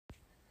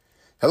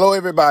Hello,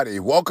 everybody.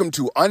 Welcome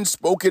to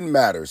Unspoken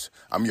Matters.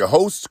 I'm your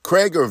host,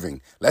 Craig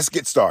Irving. Let's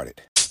get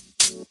started.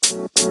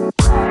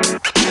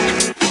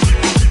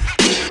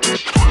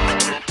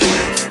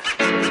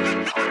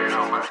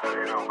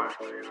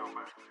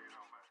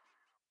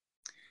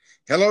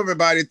 Hello,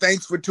 everybody.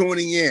 Thanks for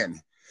tuning in.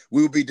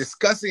 We will be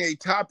discussing a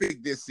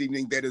topic this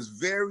evening that is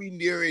very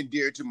near and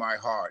dear to my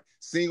heart,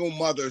 single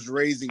mothers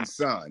raising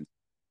sons.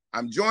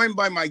 I'm joined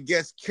by my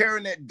guest,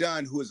 Karenette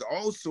Dunn, who is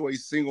also a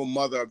single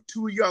mother of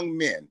two young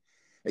men.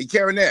 Hey,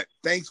 Karenette,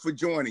 thanks for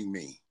joining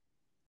me.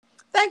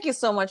 Thank you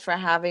so much for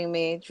having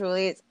me.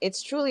 Truly,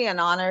 it's truly an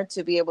honor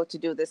to be able to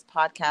do this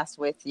podcast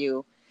with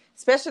you,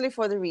 especially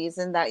for the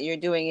reason that you're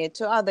doing it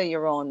to other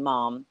your own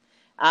mom.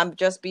 I'm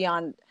just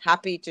beyond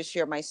happy to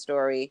share my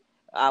story,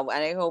 and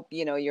I hope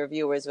your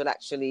viewers will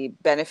actually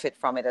benefit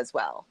from it as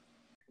well.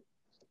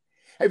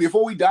 Hey,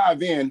 before we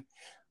dive in,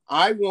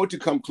 I want to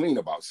come clean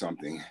about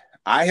something.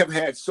 I have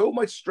had so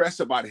much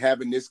stress about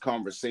having this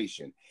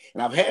conversation,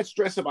 and I've had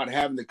stress about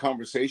having the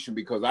conversation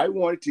because I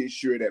wanted to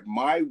ensure that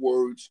my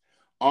words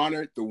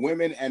honored the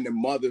women and the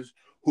mothers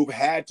who've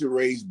had to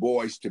raise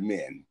boys to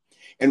men.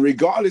 And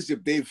regardless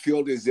if they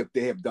feel as if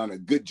they have done a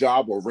good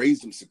job or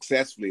raised them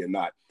successfully or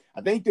not,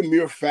 I think the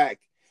mere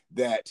fact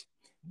that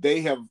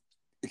they have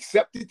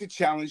accepted the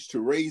challenge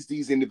to raise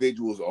these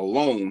individuals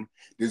alone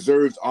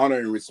deserves honor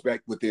and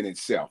respect within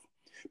itself.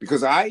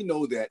 Because I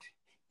know that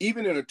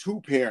even in a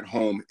two-parent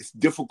home, it's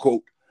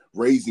difficult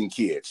raising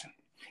kids.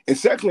 And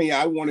secondly,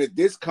 I wanted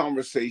this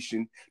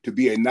conversation to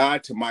be a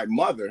nod to my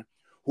mother,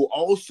 who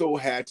also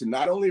had to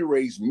not only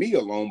raise me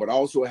alone, but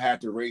also had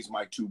to raise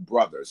my two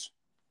brothers.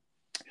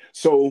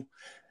 So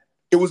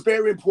it was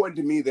very important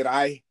to me that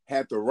I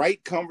had the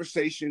right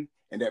conversation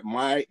and that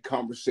my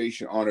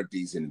conversation honored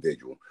these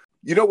individuals.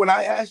 You know, when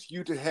I asked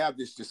you to have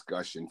this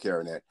discussion,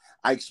 Karenette,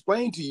 I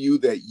explained to you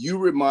that you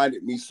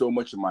reminded me so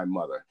much of my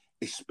mother,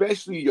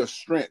 especially your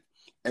strength.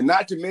 And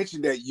not to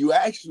mention that you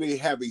actually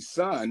have a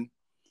son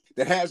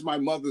that has my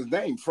mother's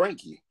name,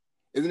 Frankie.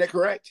 Isn't that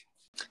correct?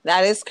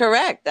 That is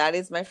correct. That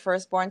is my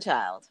firstborn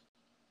child.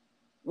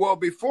 Well,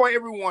 before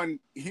everyone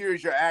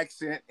hears your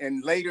accent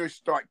and later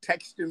start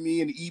texting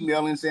me and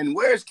emailing saying,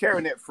 where's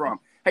Karenette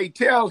from? Hey,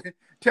 tell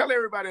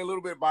everybody a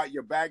little bit about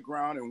your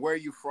background and where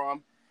you're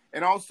from.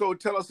 And also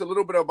tell us a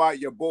little bit about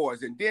your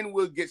boys. And then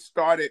we'll get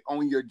started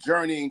on your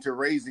journey into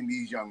raising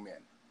these young men.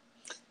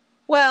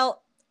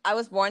 Well, I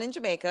was born in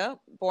Jamaica,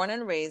 born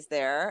and raised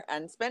there,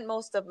 and spent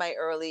most of my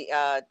early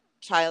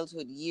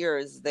childhood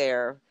years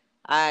there.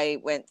 I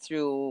went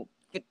through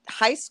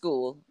high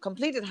school,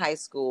 completed high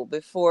school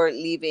before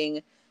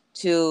leaving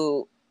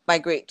to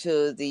migrate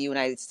to the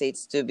United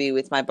States to be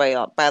with my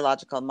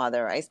biological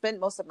mother. I spent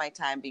most of my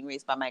time being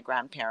raised by my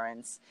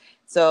grandparents.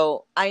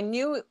 So I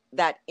knew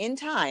that in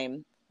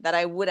time that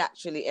I would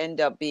actually end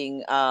up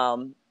being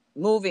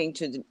moving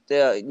to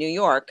the New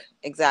York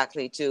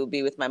exactly to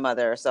be with my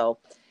mother. So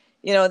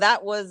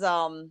that was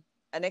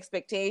an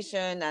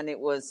expectation, and it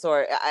was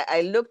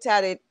I looked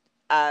at it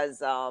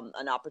as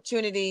an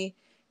opportunity,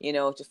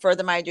 to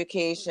further my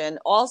education,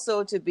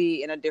 also to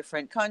be in a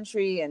different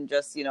country and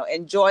just,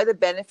 enjoy the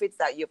benefits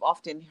that you've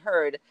often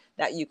heard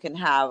that you can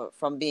have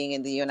from being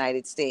in the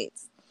United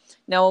States.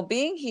 Now,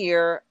 being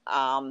here,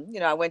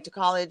 I went to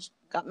college,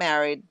 got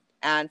married,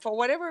 and for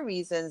whatever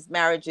reasons,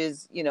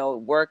 marriages,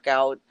 work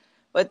out.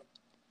 But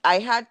I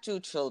had two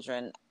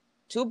children,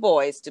 two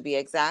boys to be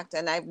exact,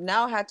 and I've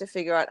now had to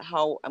figure out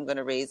how I'm going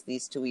to raise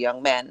these two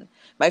young men.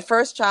 My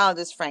first child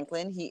is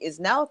Franklin. He is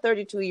now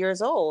 32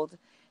 years old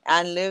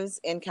and lives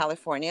in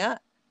California.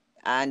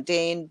 And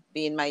Dane,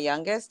 being my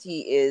youngest,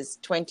 he is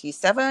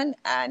 27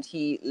 and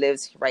he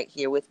lives right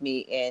here with me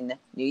in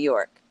New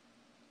York.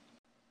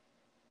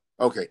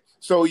 Okay.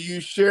 So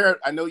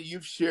I know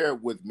you've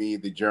shared with me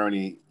the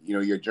journey,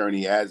 your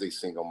journey as a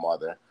single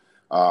mother.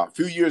 A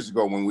few years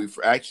ago when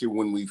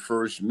we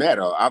first met,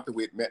 after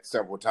we had met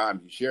several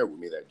times, you shared with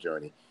me that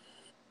journey.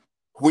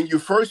 When you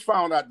first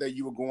found out that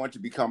you were going to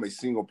become a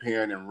single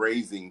parent and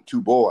raising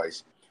two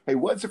boys, hey,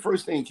 what's the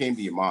first thing that came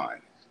to your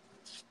mind?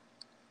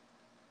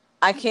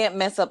 I can't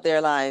mess up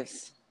their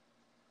lives.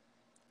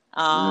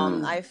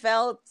 I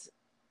felt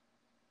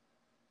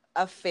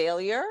a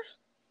failure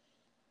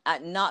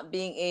at not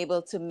being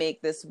able to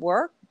make this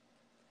work.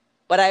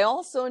 But I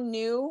also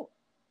knew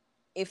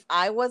if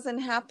I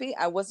wasn't happy,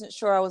 I wasn't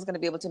sure I was going to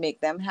be able to make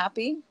them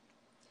happy.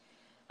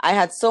 I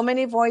had so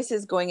many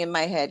voices going in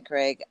my head,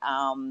 Craig.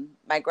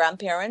 My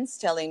grandparents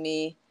telling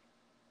me,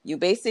 you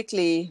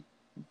basically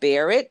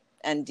bear it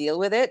and deal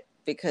with it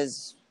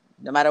because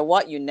no matter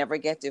what, you never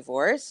get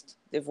divorced.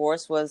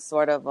 Divorce was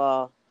it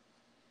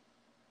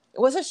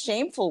was a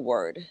shameful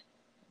word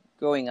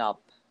growing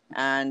up.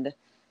 And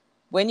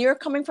when you're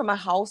coming from a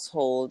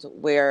household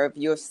where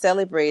you've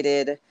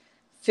celebrated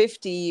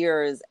 50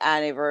 years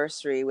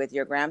anniversary with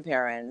your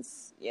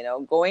grandparents,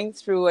 going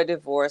through a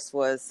divorce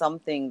was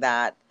something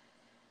that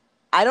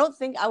I don't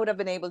think I would have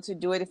been able to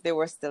do it if they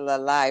were still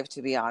alive,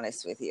 to be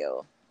honest with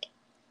you,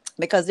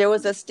 because there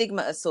was a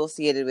stigma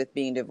associated with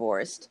being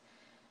divorced.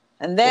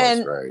 And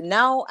then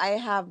now I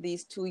have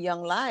these two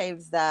young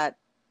lives that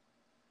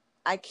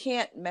I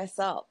can't mess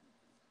up.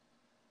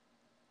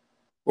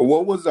 But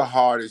what was the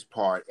hardest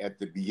part at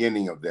the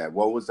beginning of that?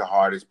 What was the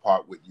hardest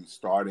part with you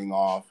starting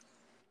off?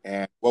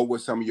 And what were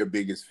some of your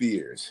biggest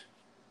fears?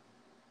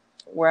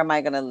 Where am I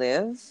going to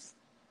live?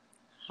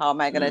 How am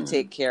I going to Mm.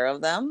 take care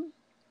of them?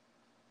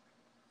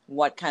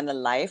 What kind of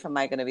life am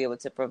I going to be able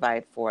to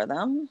provide for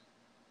them?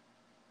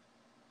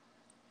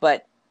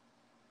 But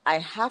I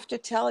have to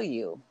tell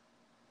you,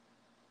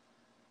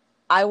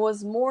 I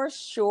was more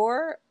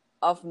sure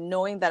of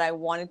knowing that I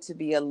wanted to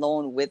be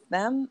alone with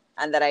them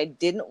and that I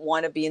didn't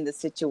want to be in the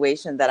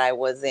situation that I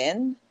was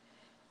in.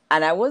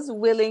 And I was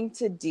willing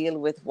to deal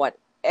with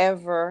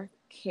whatever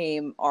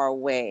came our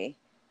way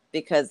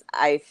because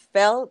I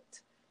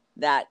felt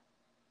that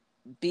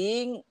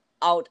being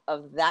out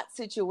of that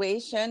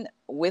situation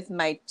with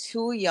my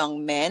two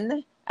young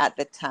men at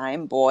the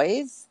time,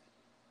 boys,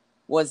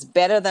 was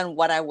better than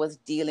what I was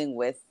dealing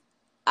with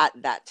at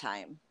that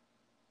time.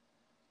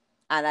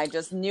 And I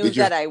just knew Did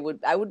you that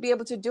I would be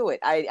able to do it.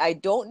 I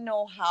don't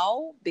know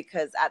how,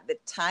 because at the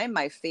time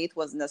my faith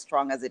wasn't as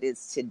strong as it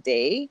is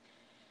today.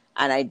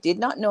 And I did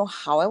not know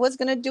how I was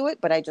going to do it,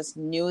 but I just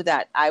knew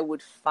that I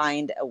would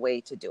find a way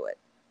to do it.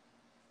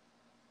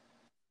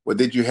 Well,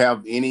 did you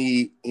have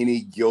any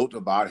guilt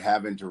about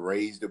having to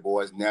raise the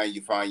boys? Now you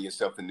find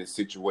yourself in this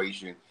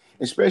situation,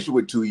 especially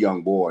with two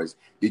young boys.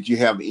 Did you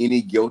have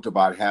any guilt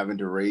about having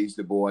to raise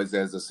the boys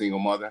as a single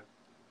mother?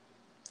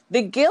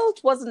 The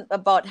guilt wasn't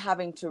about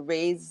having to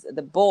raise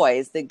the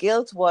boys. The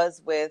guilt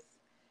was with,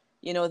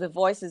 the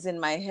voices in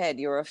my head.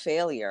 You're a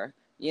failure.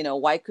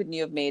 Why couldn't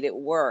you have made it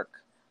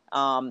work?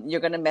 You're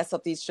going to mess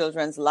up these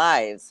children's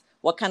lives.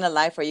 What kind of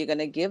life are you going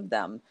to give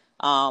them?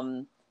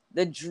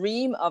 The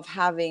dream of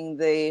having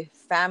the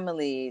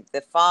family,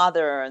 the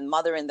father and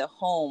mother in the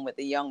home with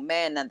the young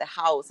men and the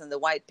house and the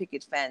white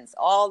picket fence,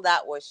 all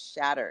that was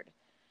shattered.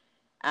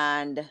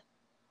 And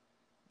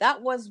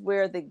that was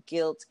where the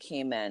guilt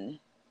came in.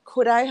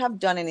 Could I have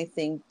done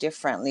anything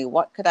differently?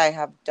 What could I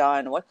have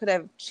done? What could I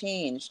have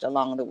changed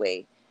along the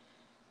way?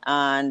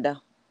 And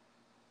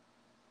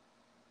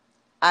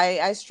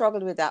I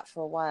struggled with that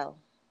for a while.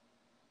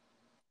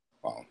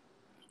 Wow.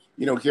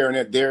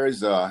 Karen, there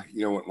is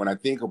when I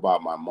think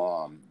about my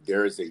mom,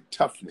 there is a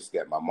toughness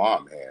that my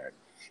mom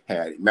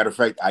had. Matter of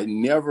fact, I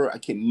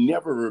can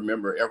never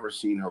remember ever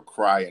seeing her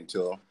cry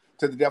until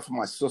to the death of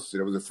my sister.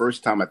 That was the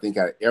first time I think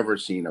I'd ever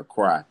seen her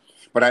cry.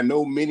 But I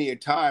know many a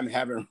time,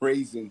 having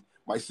raising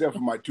myself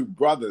and my two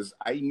brothers,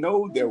 I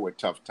know there were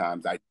tough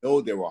times. I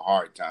know there were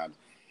hard times,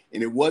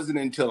 and it wasn't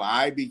until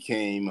I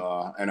became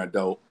an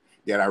adult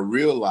that I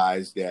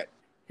realized that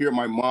here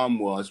my mom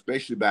was,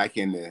 especially back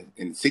in the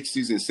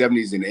 60s and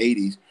 70s and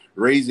 80s,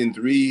 raising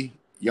three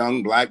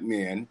young black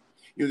men.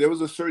 There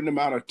was a certain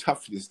amount of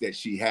toughness that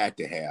she had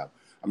to have.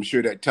 I'm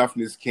sure that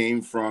toughness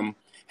came from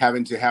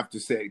having to have to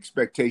set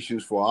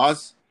expectations for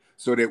us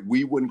so that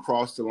we wouldn't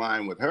cross the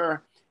line with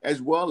her,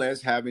 as well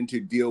as having to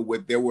deal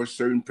with, there were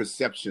certain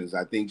perceptions,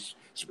 I think,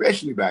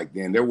 especially back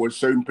then, there were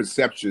certain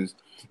perceptions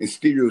and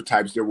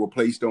stereotypes that were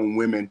placed on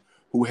women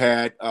who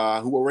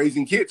were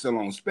raising kids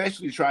alone,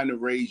 especially trying to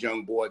raise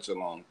young boys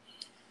alone.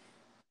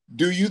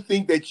 Do you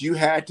think that you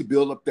had to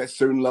build up that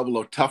certain level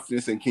of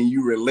toughness, and can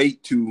you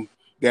relate to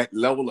that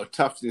level of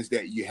toughness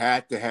that you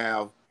had to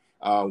have,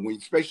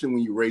 especially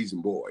when you're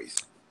raising boys?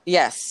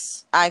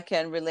 Yes, I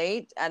can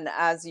relate. And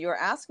as you're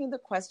asking the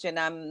question,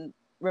 I'm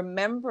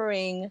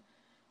remembering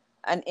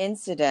an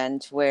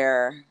incident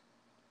where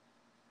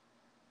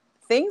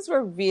things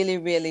were really,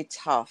 really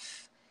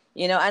tough.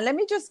 And let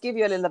me just give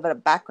you a little bit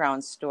of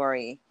background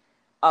story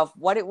of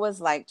what it was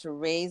like to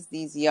raise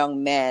these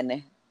young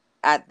men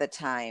at the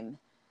time.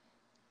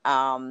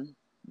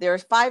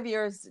 There's 5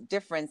 years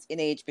difference in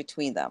age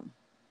between them.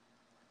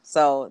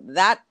 So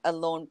that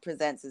alone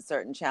presents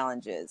certain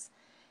challenges.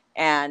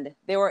 And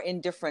they were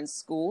in different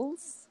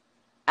schools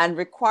and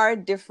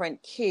required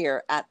different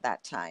care at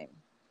that time.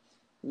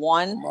 Oh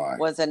One my.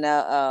 was in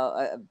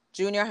a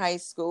junior high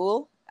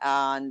school,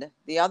 and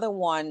the other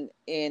one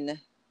in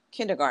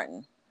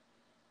kindergarten.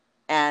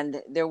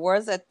 And there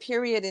was a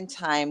period in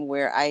time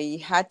where I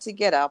had to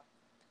get up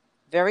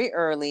very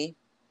early,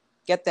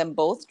 get them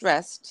both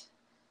dressed,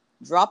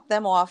 drop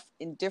them off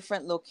in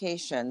different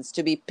locations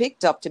to be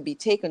picked up, to be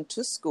taken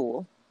to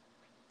school,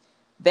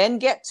 then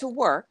get to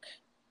work,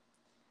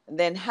 and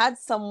then had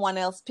someone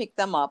else pick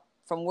them up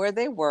from where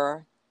they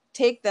were,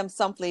 take them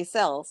someplace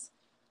else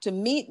to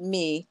meet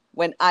me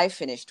when I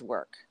finished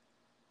work.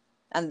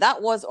 And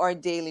that was our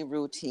daily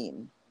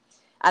routine.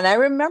 And I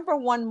remember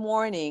one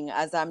morning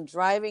as I'm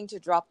driving to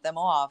drop them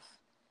off,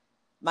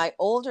 my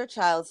older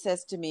child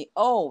says to me,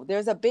 "Oh,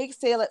 there's a big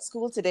sale at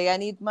school today. I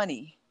need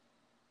money."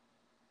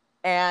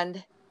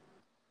 And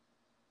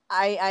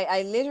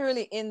I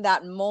literally in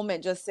that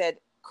moment just said,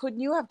 "Couldn't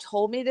you have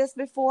told me this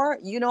before?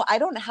 I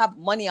don't have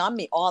money on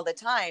me all the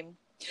time."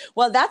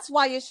 "Well, that's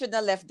why you shouldn't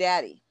have left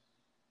daddy."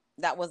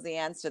 That was the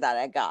answer that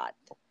I got.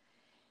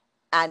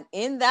 And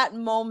in that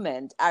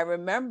moment, I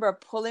remember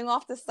pulling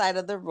off the side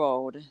of the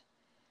road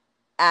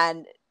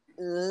and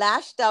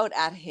lashed out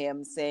at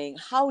him saying,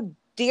 "How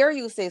dare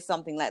you say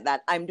something like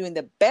that? I'm doing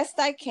the best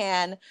I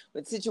can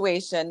with the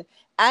situation.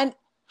 And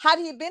had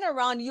he been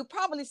around, you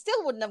probably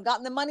still wouldn't have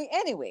gotten the money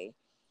anyway.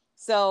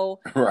 So,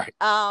 Right.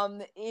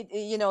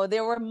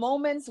 there were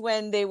moments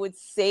when they would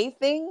say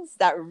things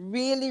that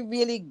really,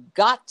 really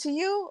got to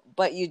you,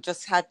 but you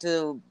just had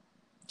to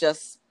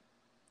just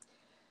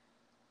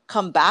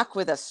come back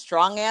with a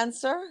strong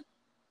answer,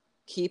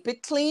 keep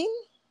it clean,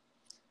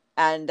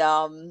 and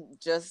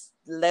just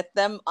let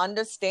them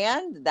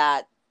understand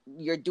that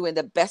you're doing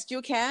the best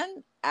you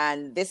can,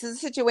 and this is a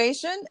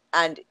situation,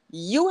 and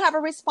you have a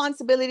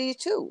responsibility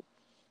too.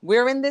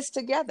 We're in this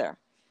together.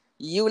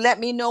 You let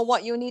me know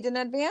what you need in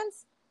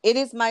advance. It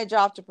is my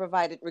job to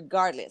provide it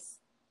regardless.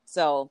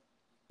 So,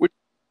 Which,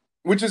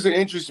 which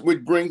is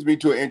which brings me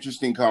to an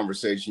interesting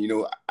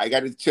conversation. I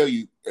got to tell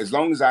you, as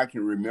long as I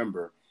can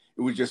remember,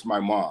 it was just my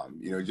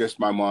mom, just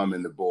my mom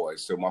and the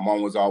boys. So my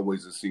mom was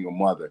always a single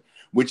mother,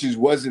 which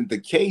wasn't the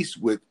case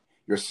with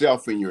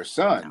yourself and your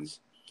sons.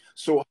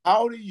 So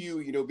how do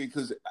you,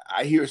 because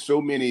I hear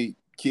so many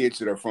kids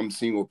that are from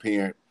single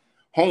parent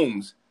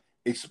homes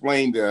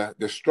explain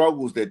the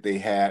struggles that they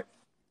had,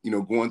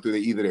 going through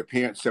either their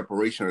parents'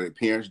 separation or their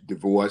parents'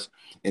 divorce,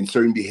 and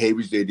certain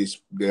behaviors they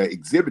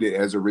exhibited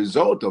as a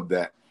result of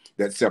that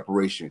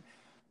separation.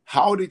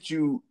 How did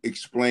you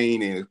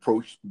explain and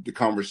approach the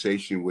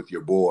conversation with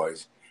your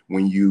boys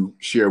when you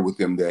share with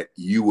them that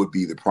you would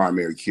be the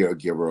primary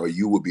caregiver or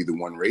you would be the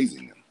one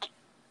raising them?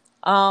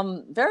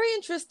 Very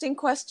interesting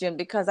question,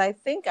 because I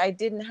think I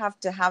didn't have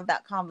to have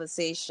that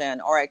conversation,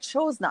 or I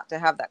chose not to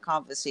have that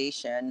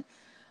conversation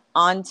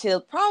until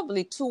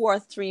probably 2 or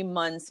 3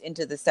 months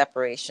into the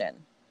separation.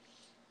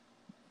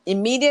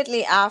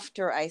 Immediately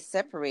after I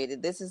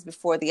separated, this is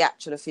before the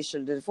actual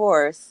official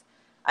divorce,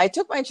 I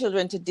took my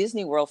children to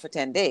Disney World for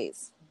 10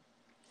 days.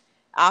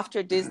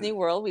 After Disney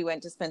World, we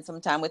went to spend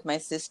some time with my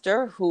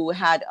sister, who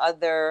had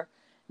other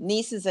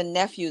nieces and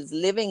nephews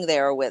living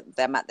there with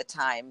them at the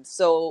time.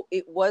 So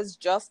it was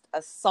just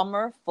a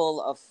summer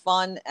full of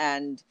fun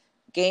and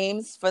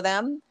games for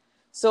them.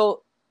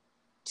 So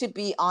to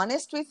be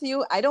honest with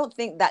you, I don't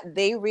think that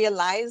they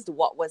realized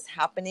what was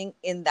happening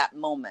in that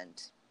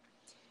moment.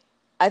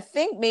 I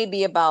think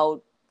maybe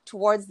about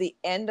towards the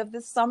end of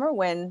the summer,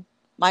 when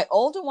my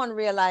older one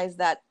realized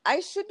that I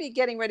should be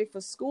getting ready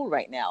for school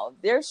right now.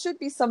 There should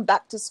be some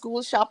back to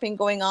school shopping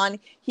going on.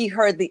 He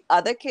heard the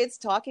other kids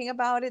talking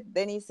about it.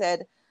 Then he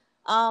said,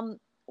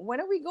 when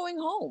are we going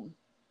home?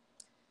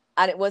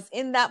 And it was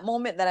in that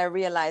moment that I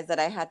realized that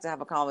I had to have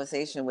a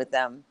conversation with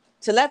them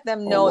to let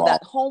them Oh, know wow.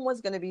 that home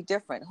was going to be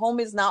different. Home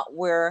is not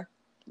where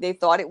they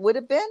thought it would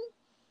have been,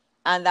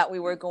 and that we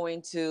were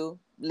going to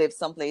live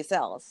someplace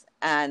else.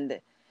 And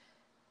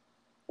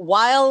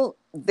while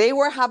they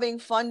were having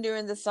fun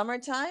during the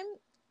summertime,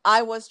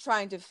 I was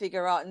trying to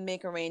figure out and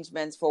make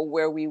arrangements for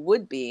where we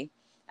would be.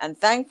 And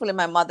thankfully,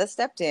 my mother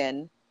stepped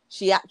in.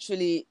 She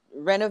actually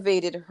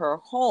renovated her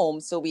home.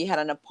 So we had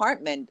an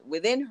apartment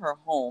within her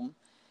home.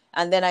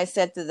 And then I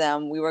said to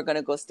them, we were going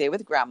to go stay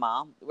with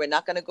grandma. We're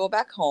not going to go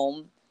back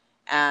home.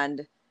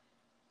 And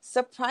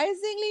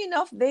surprisingly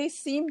enough, they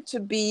seemed to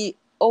be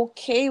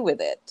okay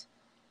with it.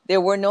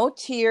 There were no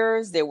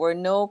tears. There were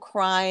no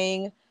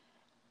crying.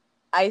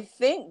 I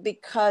think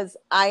because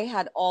I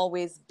had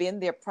always been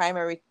their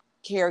primary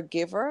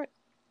caregiver,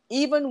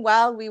 even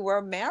while we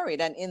were married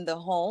and in the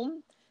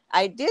home,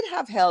 I did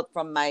have help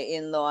from my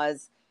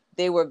in-laws.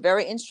 They were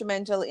very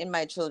instrumental in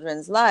my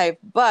children's life,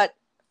 but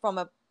from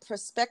a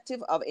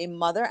perspective of a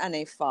mother and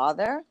a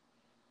father,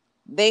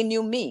 they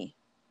knew me.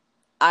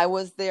 I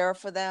was there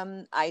for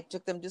them. I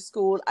took them to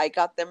school. I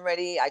got them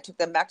ready. I took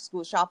them back to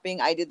school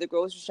shopping. I did the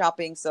grocery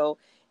shopping. So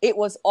it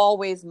was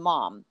always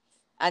mom.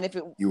 And if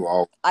it You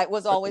all. I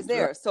was always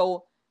there.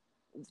 So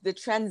the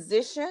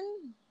transition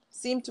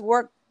seemed to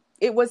work.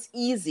 It was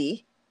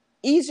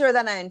easier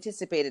than I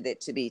anticipated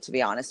it to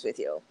be honest with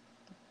you.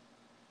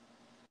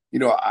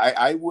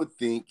 I would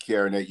think,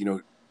 Karen,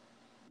 that,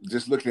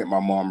 just looking at my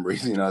mom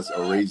raising us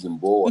or raising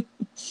boys,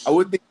 I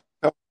would think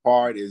the tough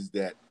part is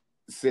that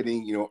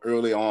sitting,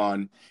 early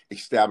on,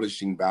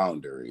 establishing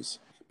boundaries.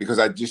 Because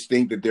I just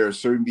think that there are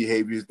certain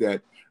behaviors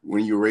that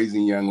when you're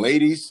raising young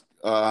ladies,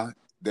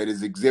 that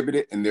is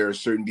exhibited, and there are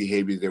certain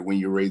behaviors that when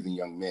you're raising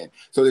young men.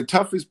 So the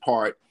toughest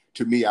part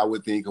to me, I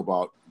would think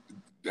about,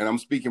 and I'm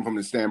speaking from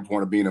the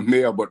standpoint of being a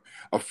male, but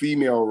a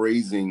female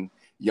raising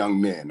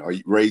young men or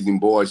raising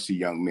boys to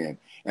young men.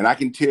 And I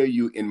can tell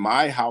you in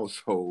my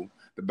household,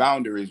 the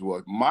boundaries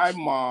was my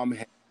mom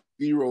had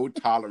zero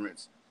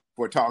tolerance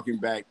for talking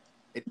back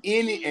at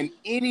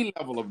any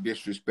level of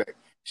disrespect.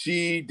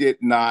 She did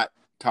not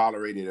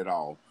tolerate it at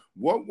all.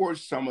 What were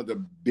some of the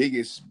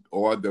biggest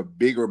or the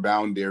bigger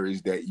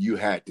boundaries that you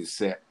had to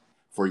set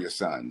for your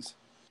sons?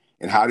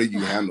 And how did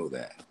you handle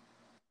that?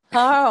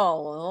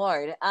 Oh,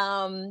 Lord.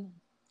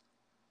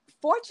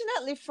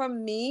 Fortunately for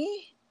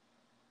me,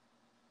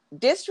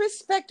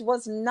 disrespect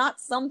was not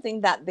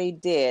something that they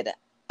did.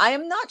 I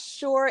am not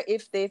sure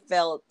if they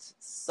felt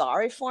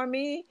sorry for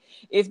me,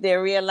 if they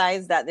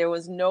realized that there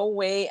was no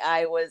way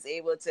I was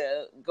able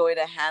to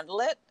handle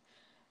it.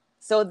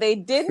 So they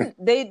didn't,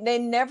 they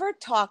never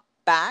talked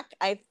back.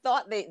 I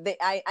thought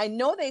I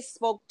know they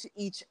spoke to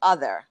each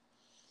other.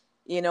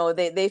 You know,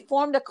 they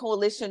formed a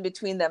coalition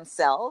between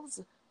themselves,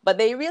 but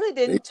they really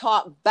They, didn't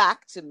talk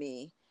back to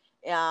me.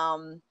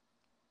 Um,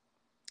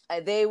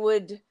 they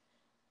would,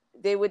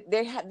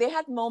 they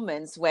had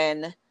moments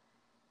when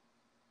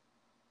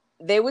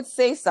they would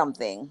say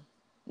something,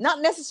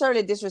 not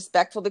necessarily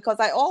disrespectful, because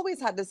I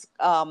always had this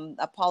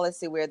a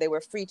policy where they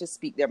were free to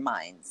speak their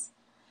minds.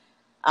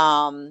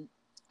 Um,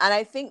 and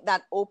I think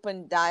that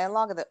open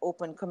dialogue, that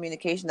open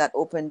communication, that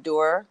open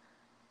door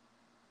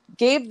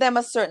gave them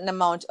a certain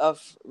amount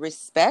of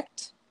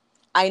respect.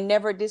 I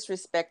never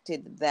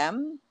disrespected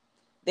them.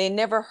 They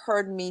never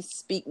heard me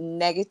speak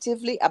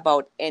negatively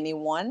about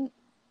anyone.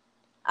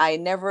 I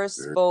never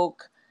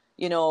spoke,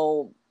 you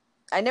know,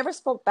 I never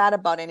spoke bad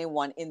about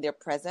anyone in their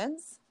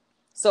presence.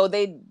 So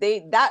they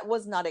that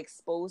was not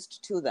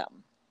exposed to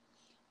them.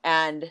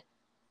 And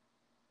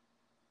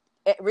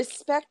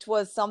respect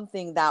was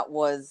something that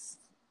was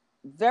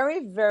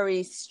very,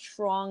 very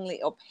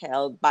strongly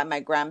upheld by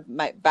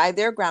by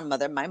their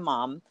grandmother, my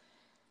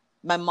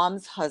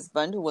mom's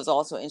husband, who was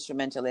also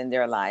instrumental in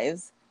their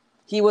lives.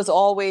 He was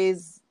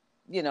always,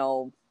 you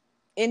know,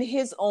 in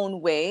his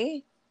own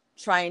way,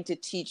 trying to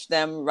teach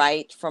them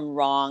right from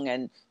wrong,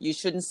 and you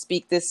shouldn't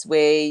speak this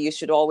way, you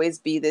should always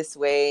be this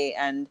way.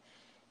 And,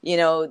 you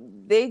know,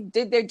 they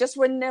just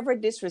were never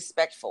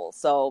disrespectful.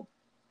 So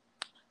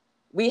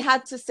we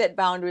had to set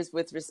boundaries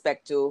with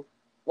respect to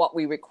what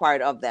we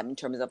required of them in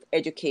terms of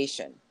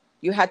education.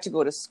 You had to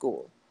go to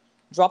school.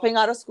 Dropping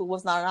out of school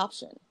was not an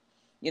option.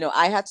 You know,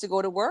 I had to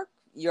go to work.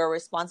 Your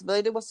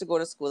responsibility was to go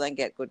to school and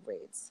get good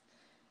grades.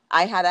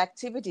 I had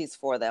activities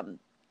for them.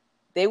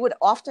 They would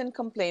often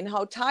complain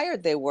how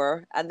tired they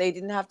were and they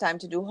didn't have time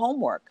to do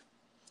homework.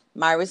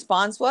 My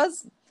response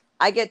was,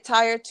 I get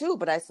tired too,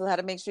 but I still had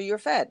to make sure you're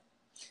fed.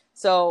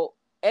 So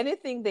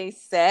anything they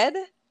said,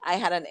 I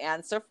had an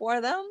answer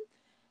for them.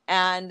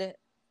 And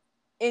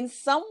in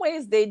some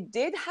ways, they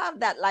did have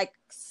that like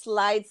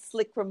slide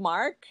slick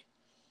remark,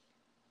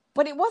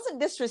 but it wasn't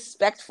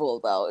disrespectful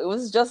though. It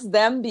was just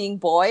them being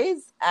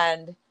boys,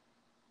 and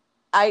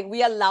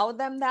we allowed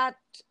them that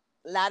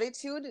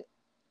latitude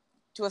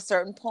to a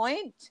certain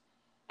point,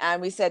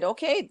 and we said,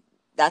 okay,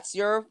 that's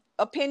your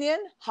opinion.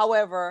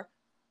 However,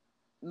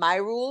 my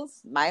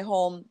rules, my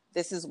home,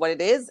 this is what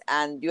it is,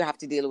 and you have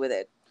to deal with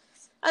it.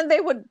 And they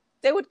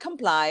would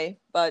comply,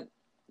 but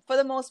for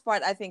the most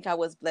part, I think I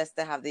was blessed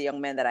to have the young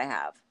men that I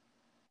have.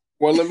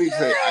 well, let me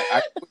say,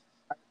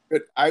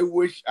 I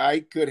wish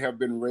I could have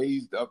been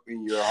raised up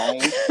in your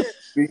home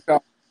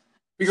because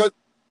because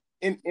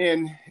in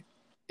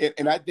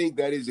and I think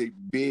that is a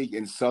big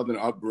in Southern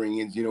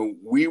upbringings. You know,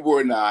 we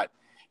were not.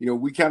 You know,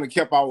 we kind of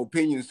kept our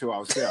opinions to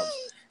ourselves,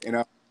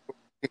 and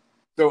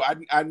so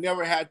I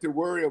never had to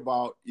worry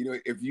about, you know,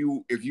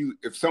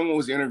 if someone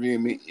was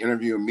interviewing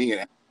me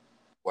and asked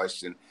a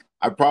question,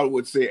 I probably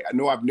would say,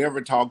 no, I've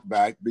never talked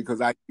back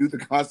because I knew the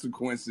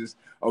consequences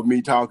of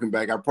me talking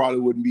back. I probably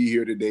wouldn't be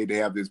here today to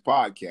have this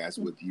podcast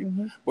with you.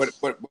 Mm-hmm. But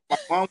my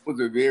mom was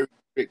a very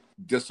strict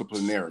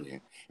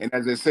disciplinarian. And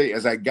as I say,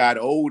 as I got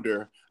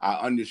older, I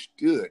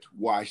understood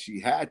why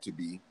she had to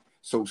be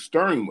so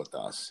stern with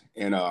us.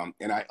 And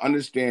I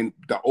understand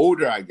the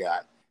older I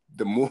got,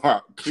 the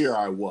more clear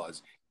I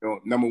was. You know,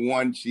 number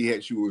one, she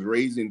was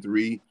raising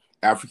three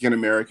African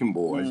American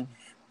boys. Mm.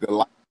 The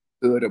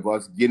likelihood of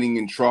us getting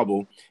in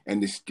trouble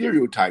and the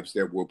stereotypes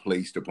that were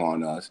placed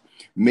upon us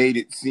made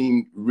it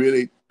seem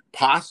really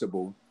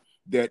possible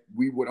that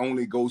we would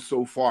only go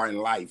so far in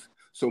life.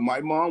 So my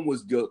mom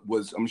was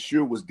I'm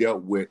sure was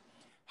dealt with,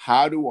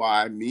 how do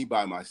I, me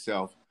by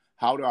myself,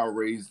 how do I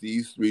raise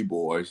these three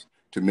boys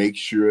to make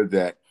sure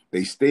that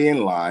they stay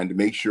in line, to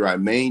make sure I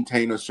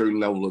maintain a certain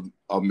level of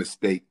a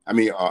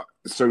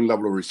certain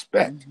level of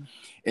respect. Mm-hmm.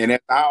 And as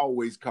I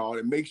always call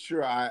it, make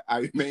sure I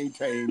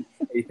maintain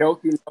a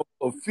healthy level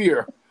of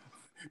fear,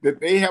 that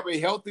they have a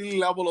healthy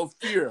level of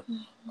fear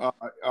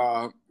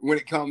when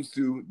it comes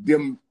to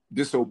them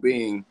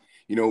disobeying,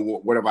 you know,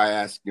 whatever I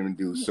ask them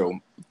to do. So,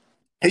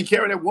 hey,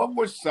 Karen, what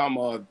were some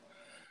of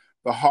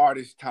the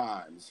hardest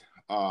times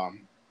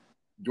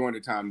during the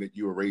time that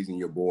you were raising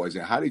your boys,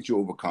 and how did you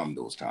overcome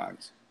those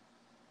times?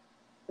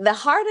 The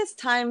hardest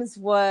times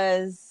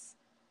was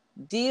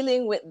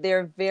dealing with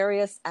their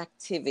various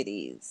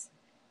activities,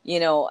 you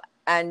know,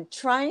 and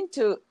trying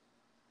to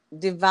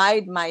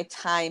divide my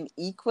time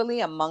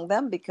equally among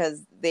them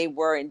because they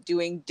were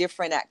doing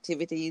different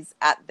activities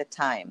at the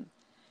time.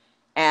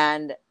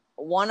 And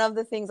one of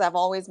the things I've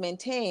always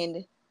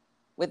maintained,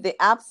 with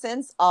the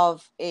absence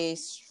of a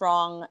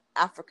strong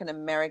African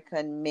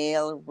American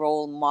male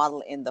role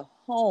model in the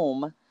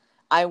home,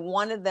 I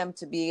wanted them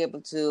to be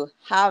able to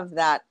have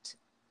that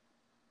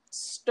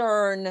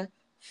stern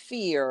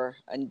fear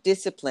and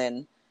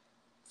discipline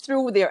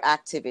through their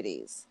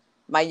activities.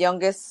 My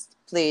youngest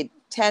played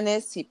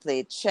tennis, he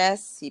played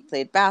chess, he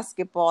played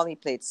basketball, he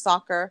played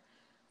soccer.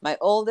 My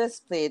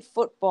oldest played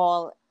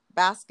football,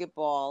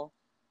 basketball.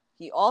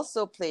 He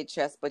also played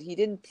chess, but he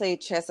didn't play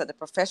chess at a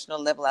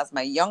professional level as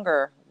my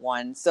younger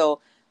one. So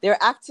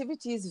their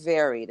activities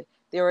varied.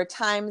 There were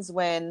times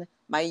when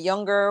my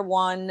younger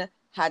one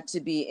had to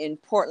be in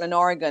Portland,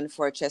 Oregon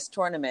for a chess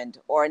tournament,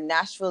 or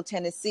Nashville,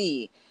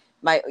 Tennessee.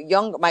 My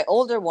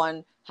older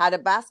one had a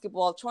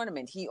basketball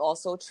tournament. He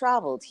also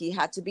traveled. He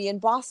had to be in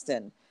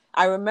Boston.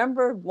 I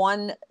remember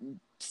one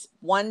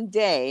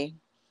day,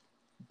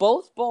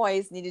 both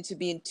boys needed to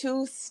be in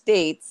two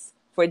states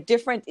for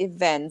different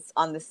events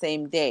on the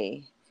same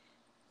day.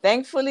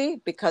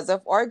 Thankfully, because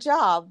of our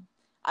job,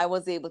 I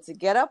was able to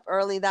get up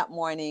early that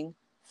morning,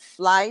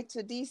 fly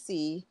to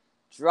DC,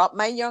 drop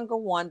my younger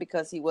one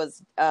because he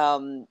was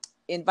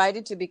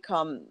invited to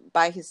become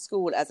by his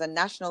school as a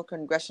National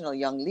Congressional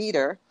Young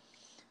Leader.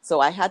 So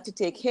I had to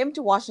take him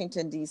to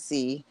Washington,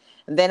 D.C.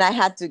 And then I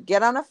had to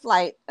get on a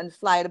flight and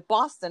fly to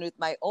Boston with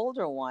my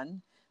older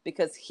one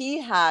because he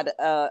had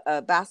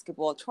a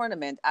basketball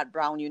tournament at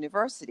Brown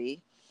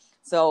University.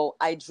 So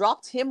I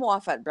dropped him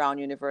off at Brown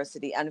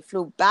University and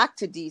flew back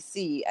to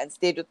D.C. and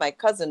stayed with my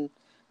cousin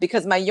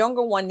because my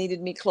younger one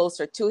needed me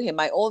closer to him.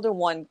 My older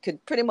one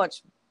could pretty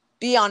much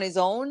be on his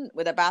own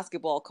with a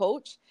basketball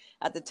coach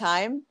at the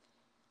time.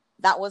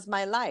 That was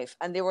my life.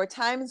 And there were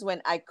times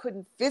when I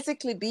couldn't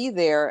physically be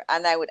there,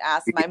 and I would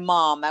ask my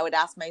mom, I would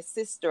ask my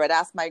sister, I'd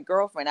ask my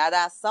girlfriend, I'd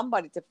ask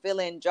somebody to fill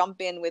in, jump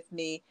in with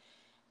me.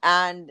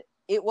 And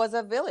it was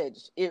a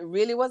village. It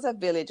really was a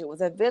village. It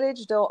was a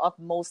village, though, of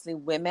mostly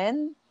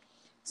women.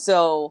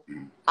 So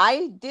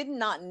I did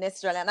not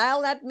necessarily, and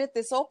I'll admit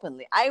this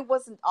openly, I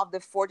wasn't of the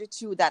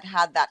fortitude that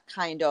had that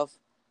kind of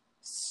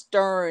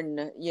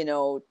stern,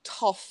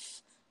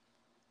 tough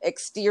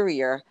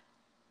exterior.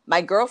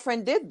 My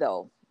girlfriend did,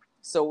 though.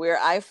 So where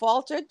I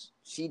faltered,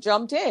 she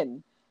jumped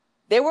in.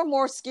 They were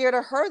more scared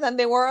of her than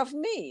they were of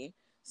me.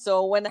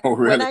 So when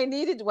I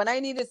needed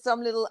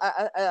some little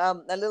a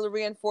little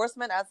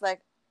reinforcement, I was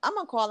like, I'm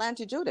gonna call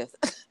Auntie Judith,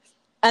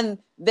 and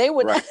they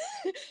would. Right.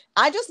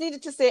 I just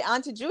needed to say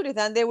Auntie Judith,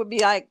 and they would be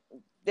like,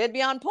 they'd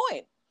be on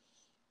point.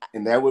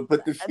 And that would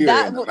put the fear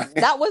in them.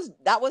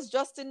 that was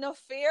just enough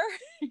fear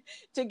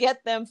to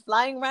get them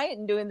flying right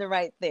and doing the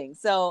right thing.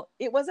 So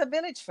it was a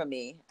village for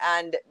me,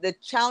 and the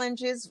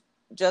challenges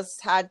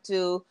just had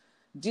to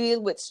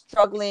deal with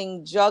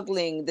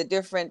juggling the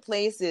different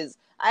places.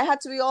 I had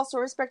to be also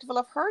respectful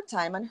of her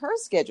time and her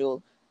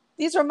schedule.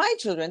 These are my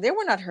children. They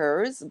were not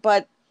hers,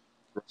 but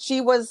she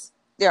was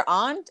their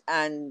aunt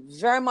and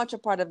very much a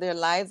part of their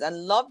lives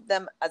and loved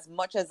them as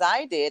much as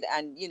I did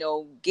and,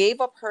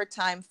 gave up her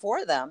time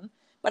for them.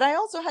 But I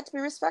also had to be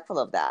respectful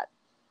of that.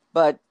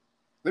 But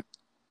let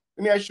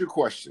me ask you a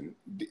question.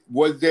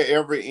 Was there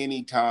ever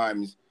any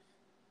times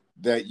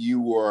that you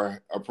were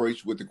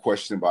approached with the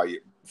question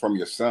from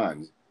your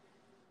sons,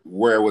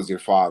 where was their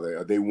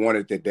father? They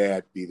wanted their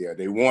dad to be there.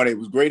 It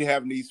was great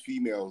having these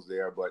females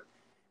there, but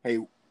hey,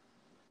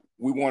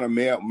 we want a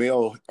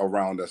male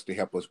around us to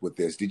help us with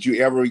this. Did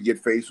you ever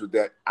get faced with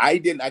that? I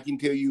didn't. I can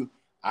tell you,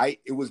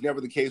 it was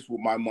never the case with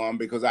my mom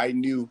because I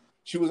knew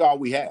she was all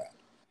we had.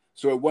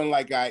 So it wasn't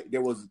like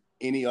there was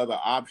any other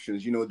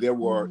options. There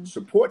were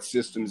support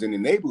systems in the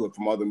neighborhood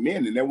from other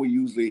men, and they were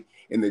usually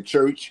in the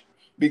church.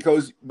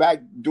 Because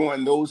back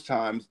during those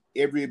times,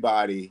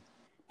 everybody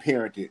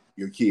parented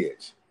your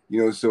kids.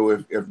 So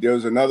if there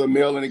was another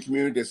male in the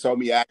community that saw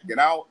me acting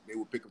out, they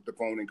would pick up the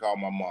phone and call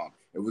my mom.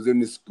 If it was in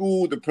the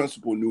school, the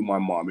principal knew my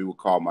mom. He would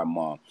call my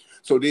mom.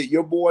 So did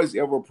your boys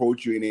ever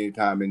approach you at any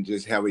time and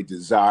just have a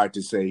desire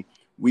to say,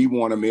 we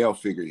want a male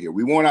figure here.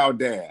 We want our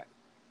dad.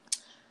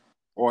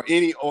 Or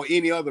any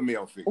other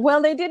male figure?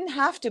 Well, they didn't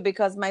have to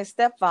because my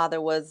stepfather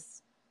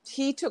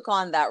he took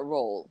on that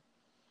role.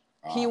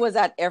 He was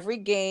at every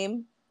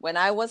game. When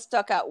I was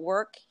stuck at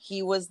work,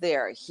 he was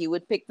there. He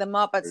would pick them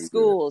up at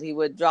school. He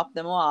would drop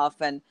them off.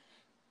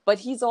 But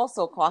he's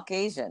also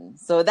Caucasian.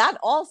 So that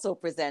also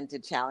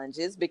presented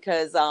challenges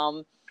because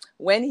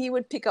when he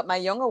would pick up my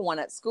younger one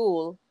at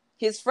school,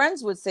 his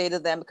friends would say to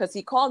them, because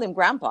he called him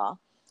grandpa,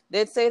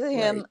 they'd say to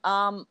him,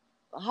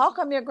 how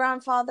come your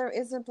grandfather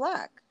isn't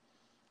black?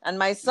 And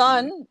my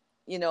son,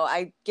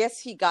 I guess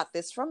he got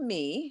this from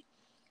me.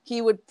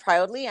 He would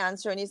proudly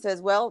answer and he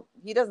says, well,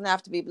 he doesn't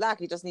have to be black.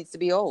 He just needs to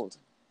be old.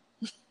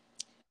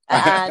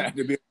 And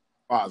to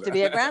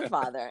be a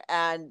grandfather.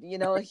 And,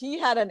 he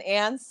had an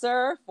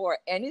answer for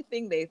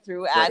anything they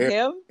threw at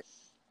him.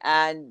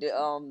 And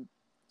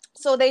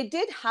so they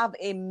did have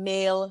a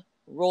male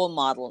role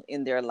model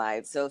in their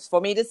lives. So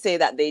for me to say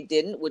that they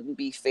didn't wouldn't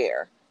be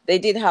fair. They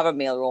did have a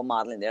male role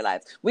model in their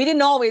lives. We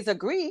didn't always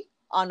agree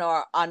on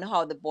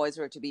how the boys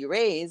were to be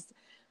raised.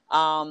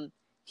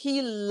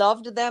 He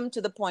loved them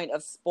to the point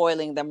of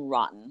spoiling them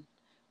rotten.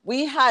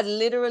 We had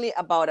literally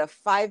about a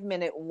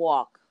 5-minute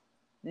walk,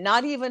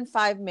 not even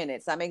 5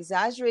 minutes. I'm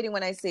exaggerating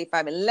when I say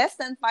 5 minutes, less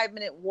than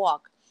 5-minute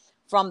walk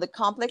from the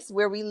complex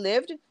where we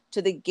lived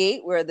to the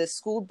gate where the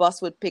school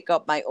bus would pick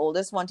up my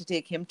oldest one to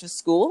take him to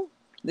school.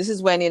 This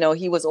is when,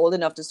 he was old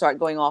enough to start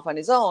going off on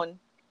his own.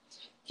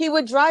 He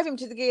would drive him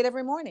to the gate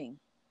every morning.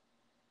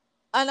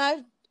 And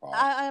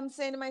I am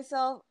saying to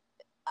myself,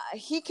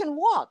 he can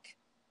walk.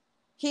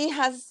 He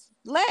has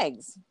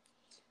legs.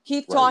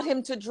 He taught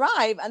him to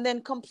drive and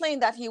then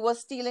complained that he was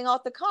stealing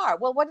out the car.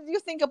 Well, what did you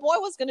think a boy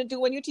was going to do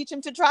when you teach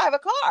him to drive a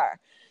car?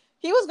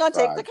 He was going to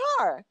take the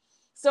car.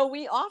 So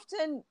we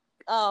often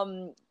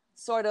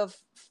sort of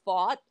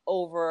fought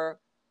over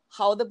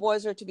how the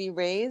boys are to be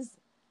raised.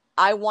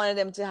 I wanted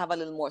them to have a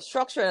little more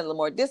structure and a little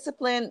more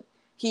discipline.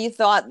 He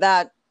thought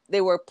that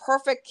they were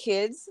perfect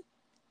kids.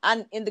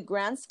 And in the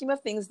grand scheme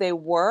of things, they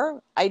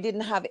were. I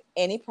didn't have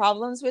any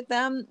problems with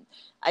them.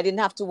 I didn't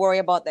have to worry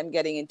about them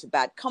getting into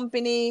bad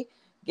company,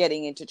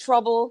 getting into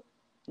trouble.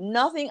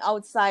 Nothing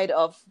outside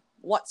of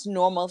what's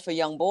normal for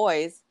young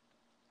boys.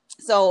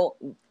 So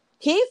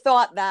he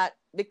thought that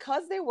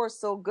because they were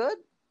so good,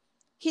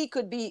 he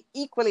could be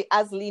equally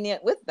as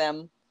lenient with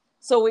them.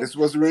 So this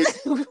was really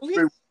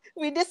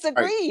we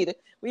disagreed. Right.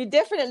 We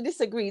definitely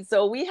disagreed.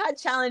 So we had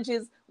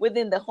challenges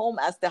within the home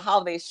as to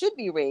how they should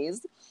be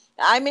raised.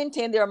 I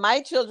maintain they're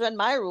my children,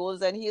 my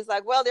rules. And he's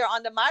like, well, they're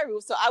under my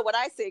roof. So what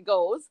I say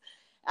goes.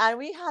 And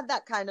we had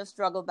that kind of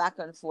struggle back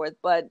and forth.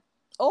 But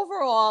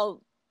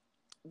overall,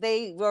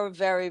 they were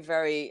very,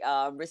 very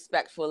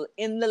respectful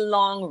in the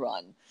long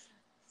run.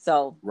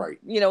 So,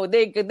 you know,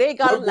 they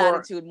got a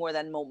latitude more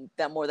than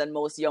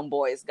most young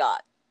boys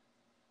got.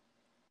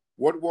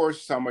 What were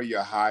some of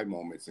your high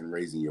moments in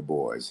raising your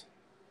boys?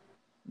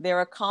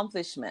 Their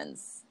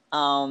accomplishments.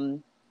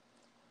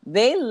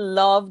 They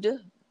loved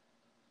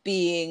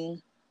they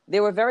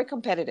were very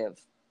competitive,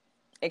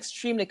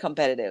 extremely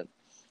competitive.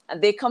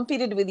 And they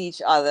competed with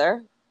each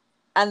other.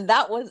 And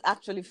that was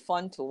actually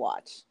fun to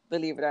watch,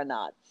 believe it or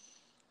not.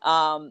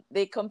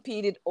 They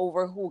competed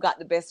over who got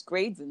the best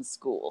grades in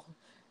school.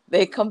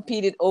 They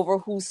competed over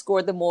who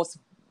scored the most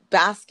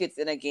baskets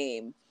in a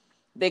game.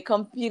 They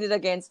competed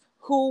against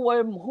who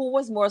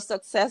was more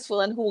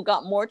successful and who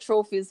got more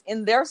trophies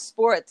in their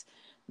sport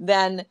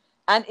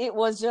and it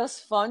was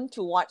just fun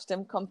to watch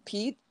them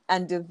compete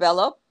and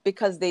develop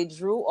because they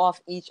drew off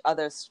each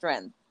other's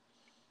strength.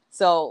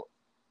 So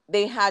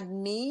they had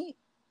me,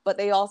 but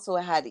they also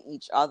had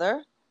each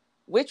other,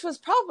 which was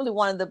probably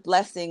one of the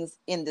blessings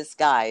in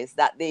disguise,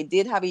 that they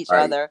did have each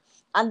other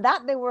and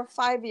that they were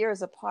 5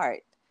 years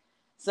apart.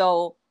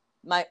 So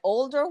my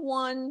older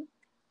one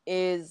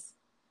is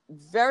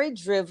very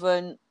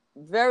driven,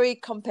 very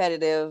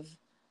competitive,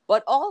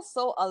 but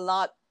also a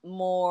lot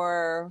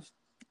more,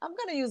 I'm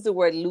going to use the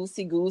word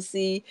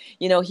loosey-goosey.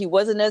 You know, he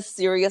wasn't as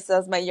serious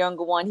as my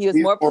younger one. He was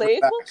more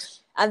playful.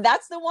 And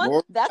that's the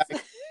one,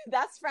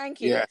 that's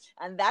Frankie. Yeah.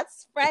 And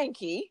that's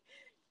Frankie.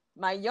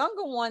 My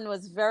younger one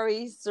was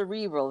very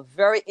cerebral,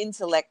 very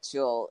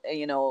intellectual.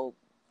 You know,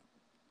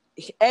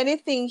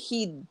 anything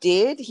he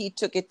did, he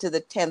took it to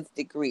the 10th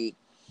degree.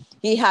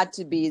 He had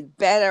to be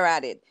better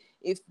at it.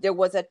 If there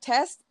was a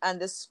test and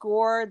the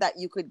score that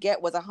you could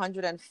get was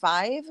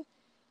 105,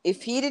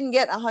 if he didn't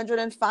get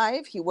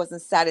 105, he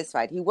wasn't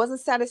satisfied. He wasn't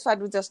satisfied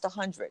with just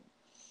 100.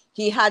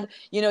 He had,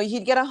 you know,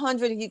 he'd get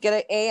 100, he'd get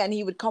an A, and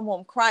he would come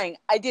home crying.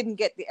 I didn't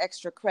get the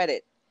extra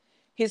credit.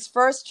 His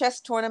first chess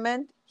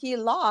tournament, he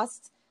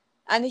lost,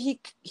 and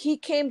he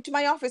came to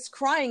my office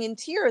crying in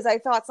tears. I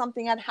thought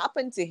something had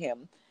happened to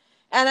him.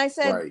 And I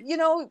said, you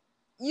know,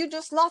 you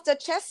just lost a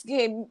chess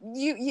game.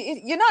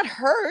 You're not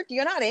hurt.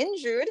 You're not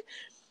injured.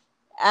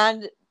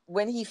 And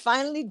when he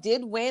finally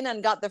did win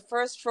and got the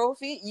first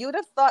trophy, you'd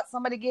have thought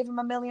somebody gave him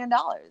 $1 million.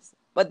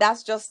 But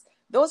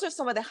those are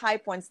some of the high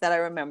points that I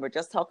remember,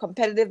 just how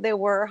competitive they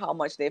were, how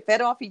much they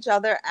fed off each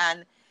other.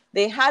 And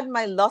they had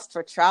my lust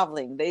for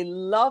traveling. They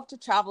loved to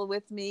travel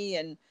with me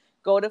and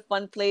go to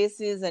fun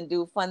places and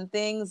do fun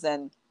things.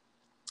 And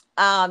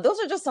those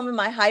are just some of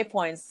my high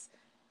points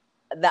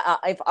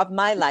of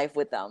my life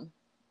with them.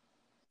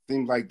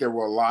 Seemed like there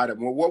were a lot of,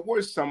 well, what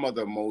were some of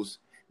the most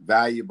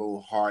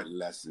valuable hard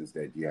lessons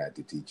that you had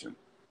to teach them?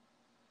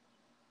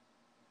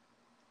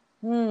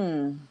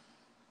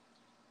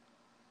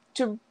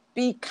 To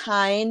be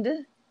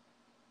kind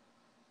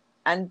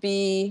and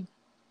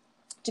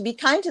to be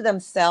kind to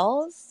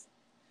themselves,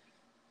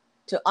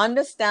 to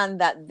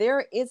understand that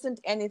there isn't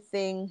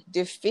anything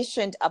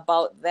deficient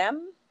about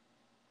them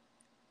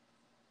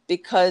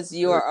because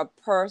you're a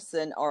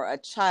person or a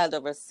child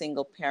of a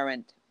single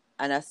parent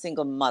and a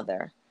single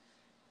mother.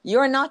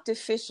 You're not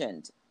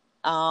deficient.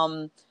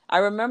 I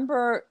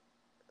remember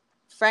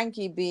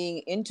Frankie being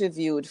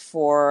interviewed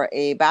for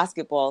a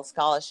basketball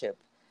scholarship,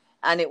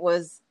 and it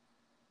was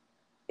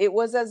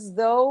as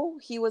though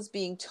he was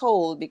being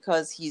told,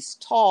 because he's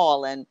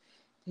tall and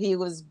he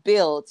was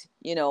built,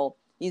 you know,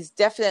 he's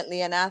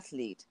definitely an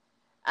athlete.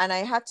 And I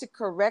had to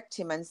correct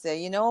him and say,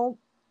 you know,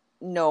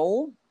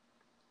 no,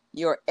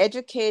 you're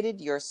educated,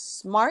 you're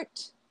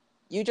smart,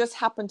 you just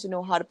happen to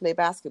know how to play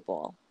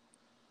basketball.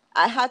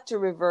 I had to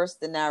reverse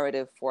the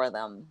narrative for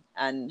them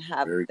and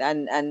have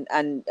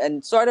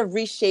and sort of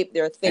reshape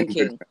their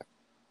thinking.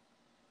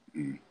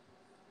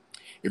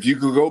 If you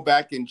could go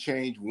back and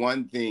change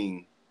one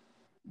thing,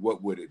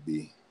 what would it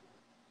be?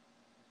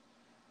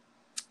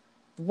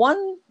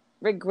 One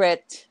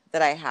regret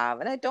that I have,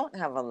 and I don't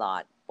have a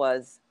lot,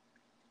 was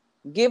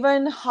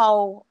given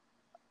how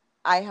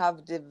I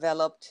have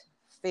developed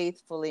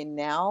faithfully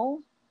now,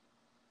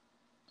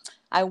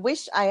 I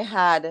wish I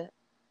had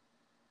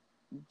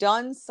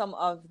done some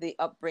of the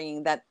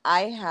upbringing that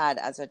I had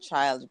as a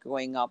child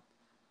growing up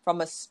from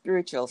a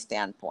spiritual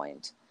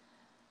standpoint.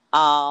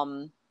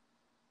 Um,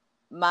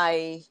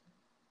 my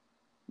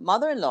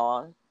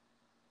mother-in-law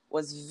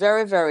was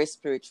very, very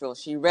spiritual.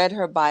 She read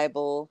her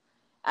Bible,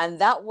 and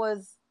that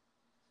was,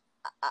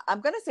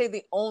 I'm going to say,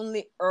 the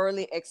only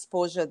early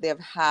exposure they've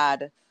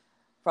had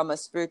from a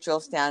spiritual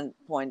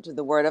standpoint to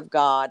the Word of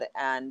God.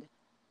 And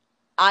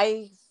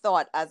I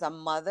thought as a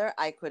mother,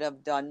 I could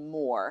have done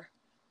more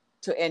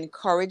to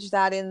encourage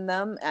that in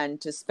them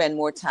and to spend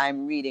more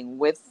time reading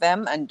with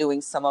them and doing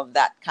some of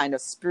that kind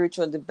of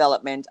spiritual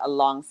development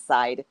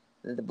alongside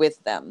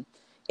with them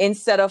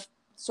instead of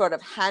sort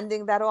of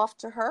handing that off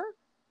to her,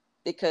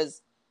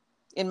 because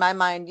in my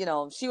mind,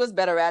 she was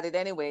better at it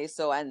anyway.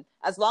 So, and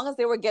as long as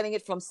they were getting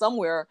it from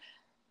somewhere,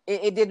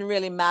 it didn't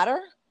really matter.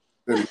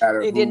 Doesn't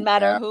matter It didn't who.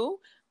 matter who,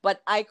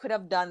 but I could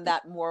have done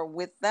that more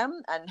with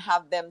them and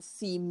have them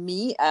see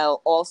me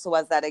also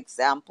as that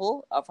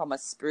example from a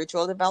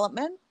spiritual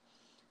development.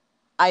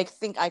 I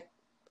think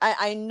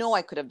I know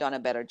I could have done a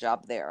better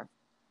job there.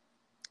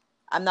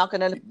 I'm not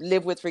going to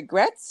live with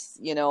regrets.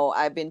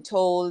 I've been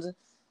told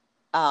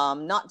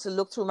not to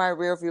look through my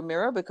rearview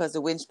mirror because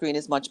the windscreen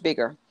is much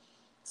bigger.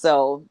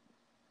 So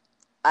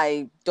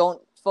I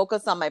don't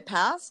focus on my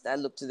past. I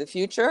look to the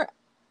future,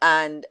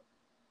 and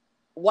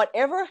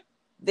whatever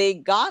they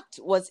got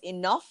was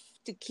enough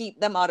to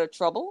keep them out of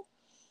trouble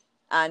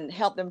and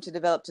help them to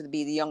develop to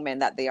be the young men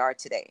that they are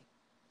today.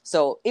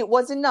 So it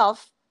was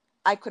enough.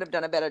 I could have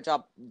done a better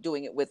job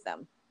doing it with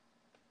them.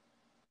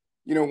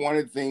 One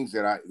of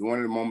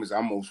the moments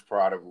I'm most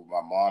proud of with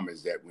my mom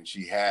is that when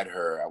she had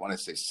her, I want to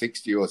say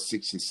 60 or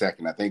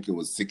 62nd, I think it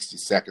was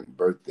 62nd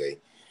birthday,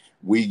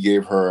 we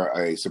gave her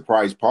a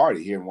surprise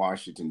party here in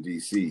Washington,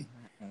 D.C.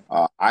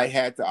 I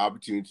had the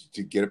opportunity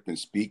to get up and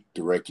speak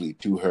directly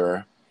to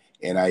her,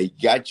 and I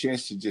got a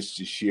chance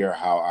to share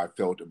how I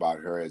felt about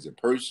her as a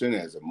person,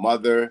 as a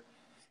mother,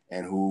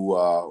 and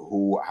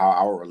how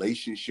our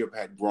relationship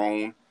had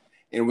grown.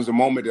 And it was a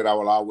moment that I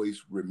will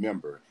always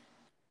remember.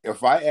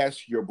 If I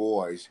ask your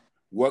boys,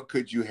 what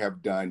could you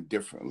have done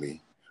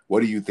differently? What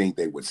do you think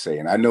they would say?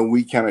 And I know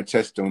we kind of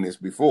touched on this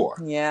before.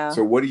 Yeah.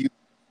 So what do you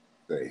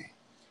say?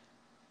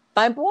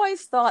 My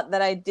boys thought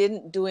that I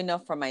didn't do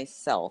enough for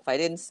myself. I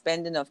didn't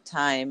spend enough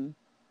time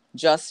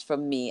just for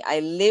me. I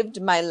lived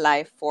my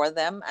life for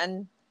them,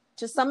 and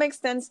to some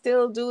extent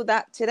still do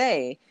that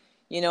today.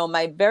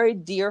 My very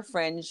dear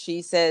friend,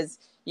 she says,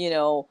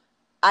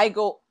 I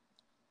go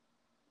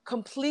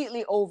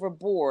completely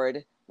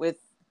overboard with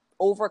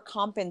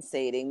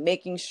overcompensating,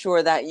 making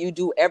sure that you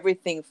do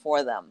everything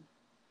for them.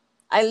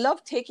 I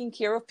love taking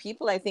care of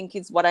people. I think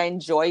it's what I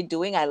enjoy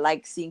doing. I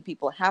like seeing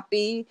people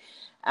happy.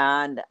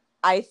 And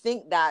I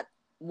think that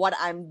what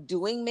I'm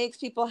doing makes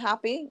people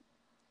happy.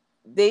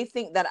 They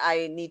think that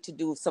I need to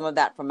do some of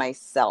that for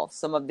myself.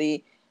 Some of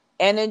the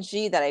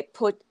energy that I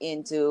put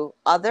into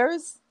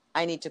others,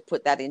 I need to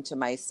put that into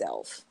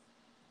myself.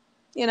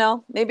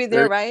 Maybe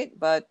they're right,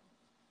 but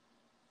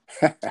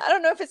I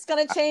don't know if it's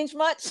going to change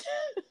much.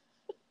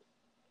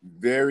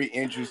 Very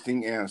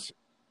interesting answer.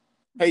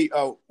 Hey,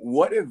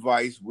 what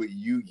advice would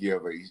you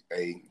give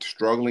a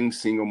struggling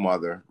single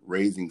mother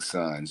raising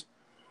sons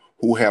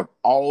who have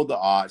all the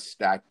odds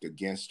stacked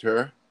against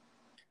her?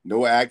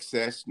 No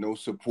access, no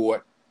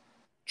support,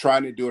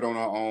 trying to do it on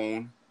her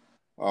own.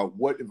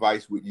 What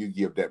advice would you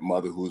give that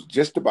mother who's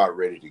just about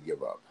ready to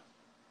give up?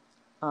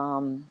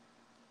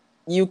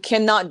 You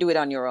cannot do it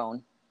on your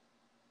own.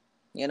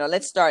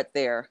 Let's start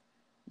there.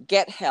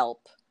 Get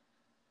help.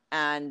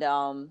 And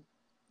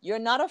you're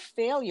not a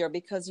failure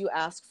because you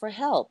ask for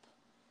help.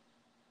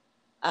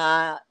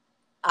 I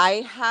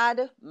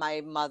had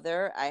my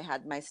mother, I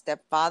had my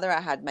stepfather, I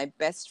had my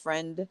best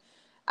friend,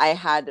 I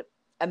had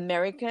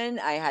American,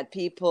 I had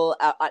people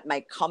at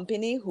my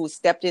company who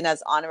stepped in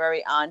as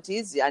honorary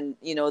aunties, and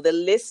the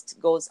list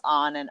goes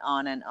on and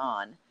on and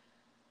on.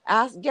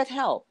 Get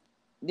help.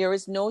 There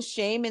is no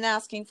shame in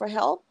asking for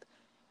help,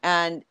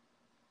 and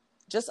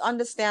just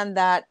understand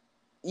that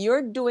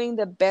you're doing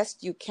the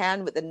best you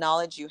can with the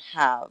knowledge you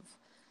have.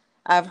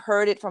 I've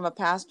heard it from a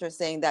pastor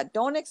saying that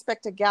don't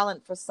expect a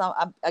gallon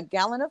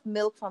of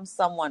milk from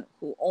someone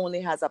who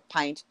only has a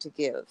pint to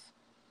give.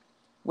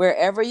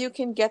 Wherever you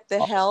can get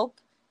the help,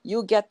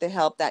 you get the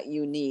help that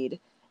you need.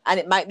 And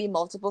it might be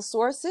multiple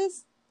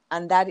sources,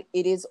 and that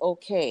it is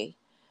okay.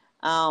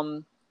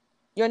 You're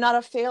not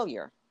a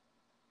failure.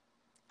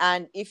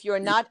 And if you're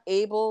not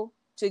able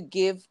to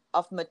give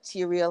of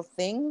material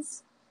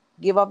things,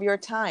 give of your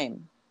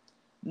time.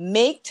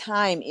 Make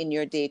time in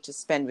your day to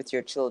spend with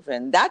your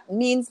children. That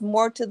means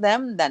more to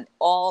them than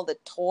all the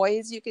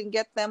toys you can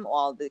get them,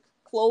 all the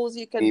clothes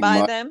you can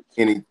buy them.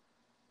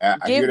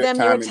 Give them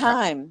your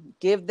time.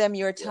 Give them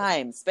your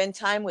time. Spend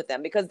time with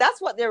them, because that's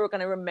what they're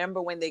going to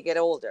remember when they get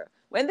older.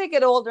 When they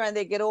get older and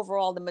they get over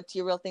all the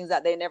material things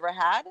that they never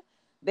had,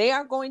 they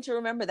are going to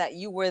remember that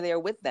you were there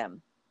with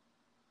them.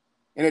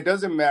 And it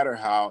doesn't matter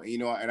how,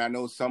 and I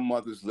know some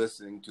mothers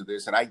listening to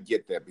this, and I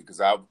get that because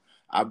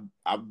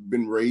I've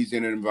been raised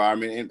in an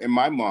environment, and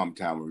my mom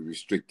time was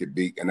restricted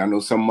big. And I know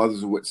some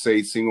mothers would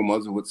say, single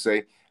mothers would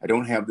say, I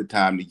don't have the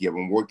time to give.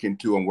 I'm working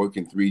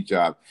 3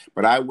 jobs.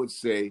 But I would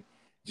say,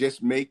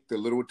 just make the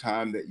little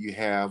time that you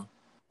have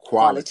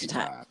quality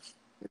time.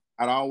 It's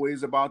not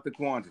always about the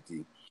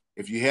quantity.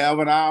 If you have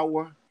an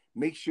hour,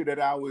 make sure that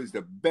hour is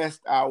the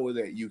best hour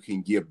that you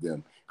can give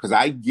them. Because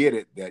I get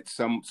it that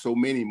so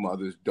many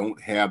mothers don't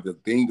have the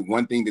thing. The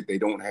one thing that they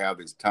don't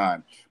have is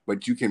time.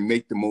 But you can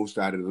make the most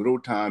out of the little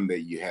time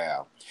that you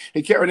have.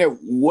 Hey, Karen,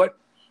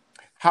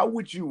 how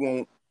would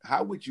you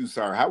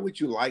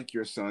like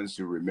your sons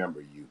to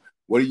remember you?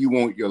 What do you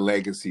want your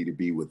legacy to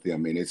be with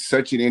them? And it's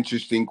such an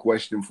interesting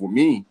question for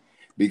me,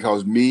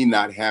 because me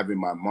not having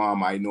my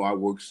mom, I know I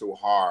worked so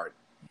hard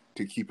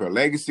to keep her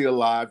legacy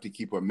alive, to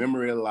keep her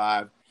memory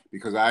alive,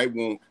 because I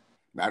want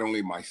not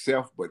only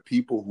myself, but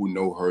people who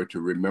know her to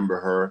remember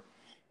her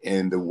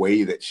in the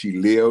way that she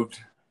lived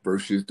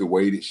versus the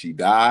way that she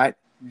died.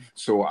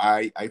 So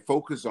I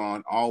focus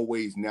on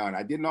always now, and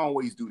I didn't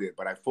always do that,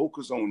 but I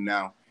focus on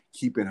now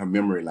keeping her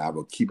memory alive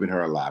or keeping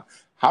her alive.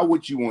 How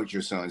would you want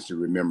your sons to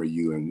remember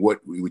you, and what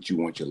would you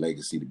want your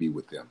legacy to be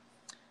with them?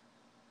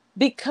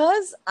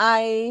 Because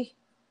I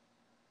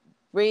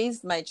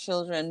raised my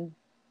children,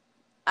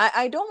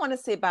 I don't want to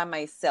say by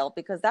myself,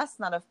 because that's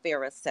not a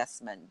fair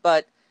assessment,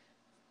 but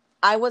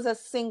I was a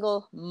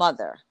single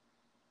mother.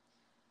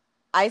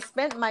 I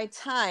spent my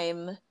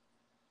time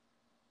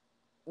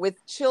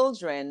with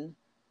children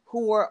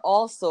who were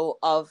also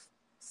of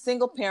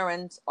single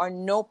parent or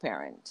no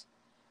parent.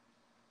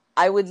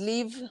 I would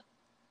leave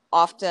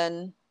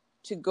often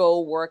to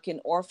go work in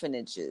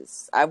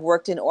orphanages. I've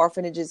worked in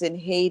orphanages in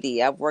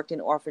Haiti. I've worked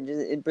in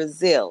orphanages in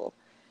Brazil.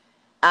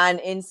 And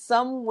in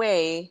some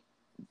way,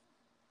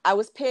 I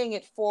was paying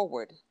it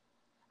forward.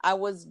 I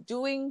was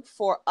doing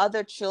for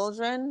other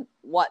children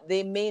what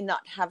they may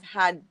not have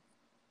had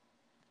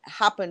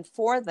happen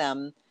for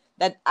them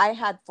that I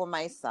had for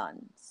my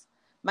sons.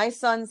 My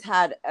sons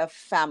had a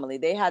family.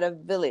 They had a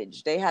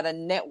village. They had a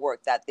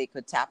network that they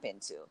could tap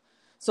into.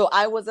 So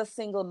I was a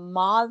single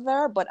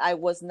mother, but I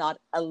was not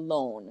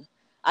alone.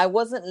 I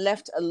wasn't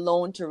left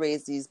alone to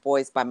raise these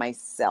boys by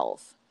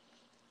myself.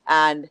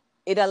 And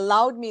it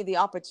allowed me the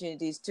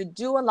opportunities to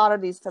do a lot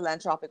of these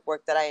philanthropic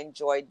work that I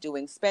enjoyed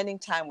doing, spending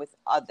time with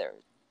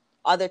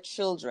other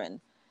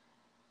children.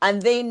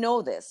 And they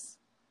know this.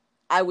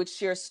 I would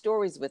share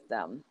stories with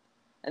them.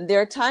 And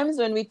there are times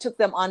when we took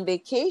them on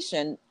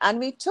vacation and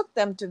we took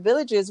them to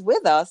villages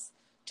with us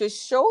to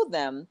show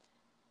them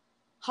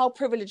how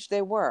privileged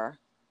they were,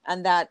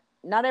 and that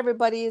not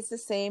everybody is the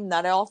same.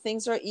 Not all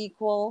things are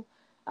equal.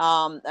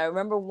 I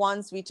remember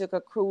once we took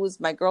a cruise,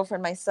 my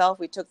girlfriend, myself,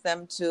 we took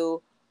them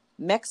to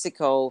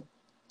Mexico,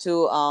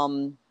 to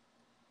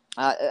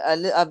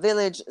a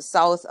village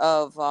south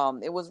of,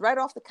 it was right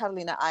off the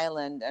Catalina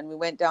Island, and we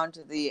went down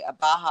to the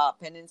Baja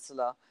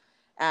Peninsula,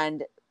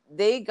 and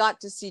they got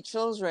to see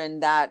children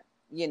that,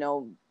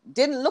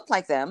 didn't look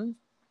like them,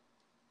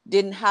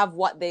 didn't have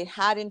what they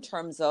had in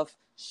terms of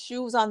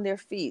shoes on their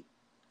feet,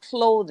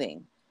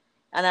 clothing.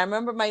 And I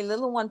remember my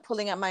little one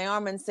pulling at my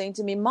arm and saying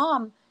to me,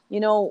 Mom,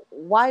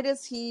 why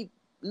does he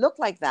look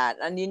like that?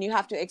 And then you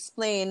have to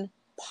explain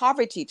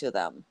poverty to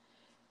them.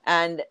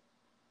 And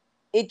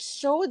it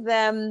showed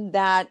them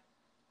that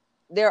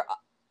there are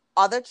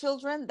other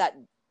children that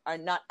are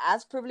not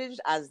as privileged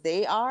as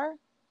they are,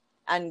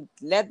 and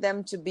led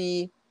them to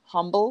be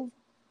humble.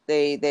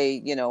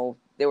 They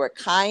were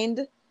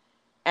kind.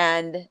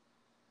 And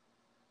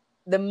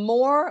the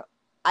more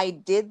I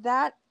did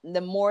that,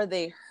 the more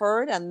they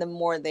heard and the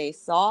more they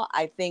saw.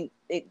 I think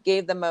it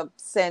gave them a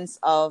sense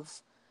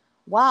of,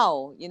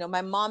 wow,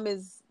 my mom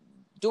is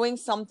doing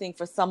something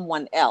for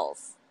someone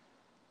else.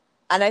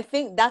 And I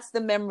think that's the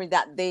memory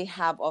that they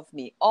have of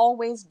me,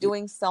 always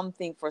doing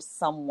something for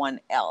someone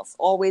else,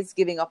 always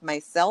giving up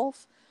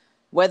myself,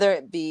 whether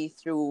it be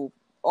through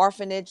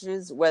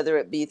orphanages, whether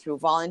it be through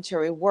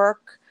voluntary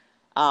work,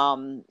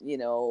 in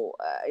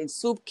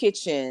soup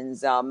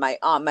kitchens.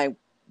 My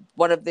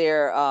one of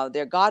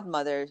their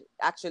godmother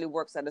actually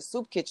works at a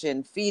soup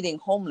kitchen feeding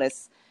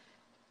homeless.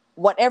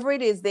 Whatever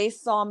it is, they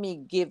saw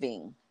me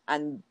giving,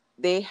 and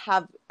they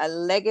have a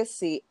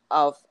legacy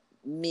of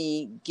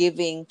me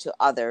giving to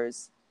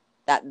others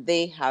that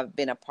they have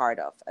been a part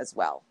of as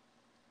well.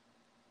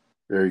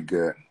 Very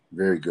good.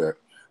 Very good.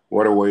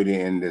 What a way to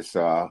end this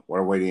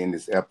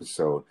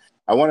episode.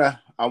 I want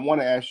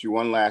to ask you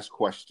one last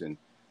question,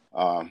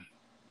 and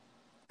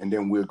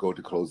then we'll go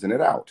to closing it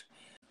out.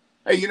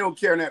 Hey,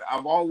 Karen,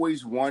 I've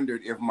always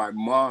wondered if my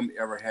mom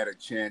ever had a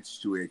chance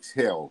to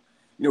exhale.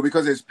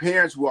 Because as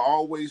parents, we're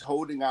always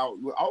holding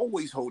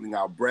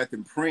our breath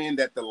and praying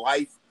that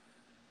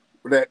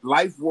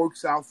life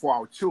works out for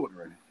our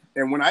children.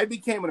 And when I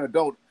became an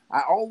adult,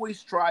 I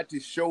always tried to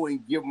show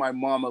and give my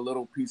mom a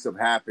little piece of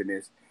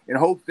happiness in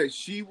hopes that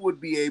she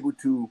would be able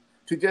to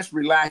just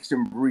relax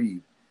and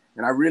breathe.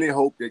 And I really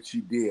hope that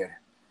she did.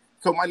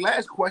 So my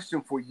last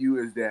question for you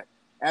is that,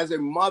 as a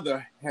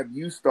mother, have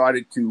you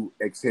started to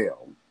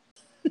exhale?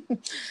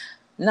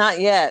 Not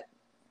yet.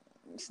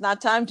 It's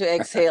not time to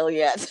exhale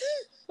yet.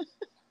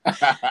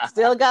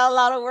 Still got a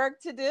lot of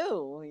work to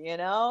do, you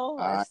know.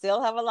 I I,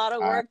 still have a lot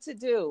of I, work to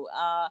do.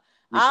 I'll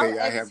everything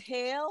I have.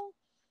 exhale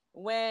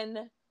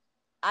when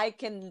I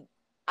can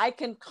I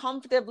can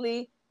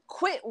comfortably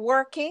quit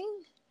working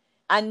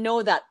and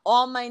know that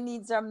all my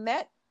needs are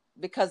met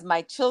because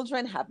my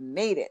children have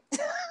made it.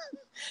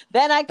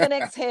 Then I can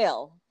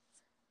exhale.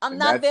 I'm And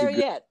not that's a there good.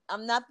 yet.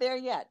 I'm not there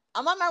yet.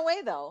 I'm on my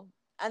way though.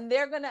 And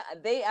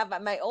they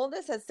have, my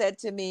oldest has said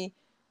to me,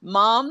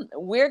 Mom,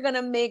 we're going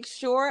to make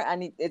sure,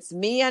 and it's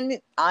me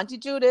and Auntie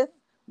Judith,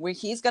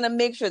 he's going to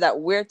make sure that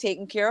we're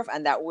taken care of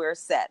and that we're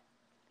set.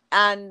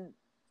 And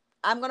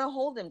I'm going to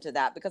hold him to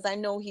that because I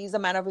know he's a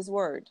man of his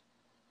word.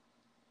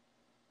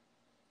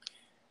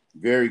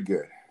 Very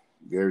good.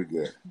 Very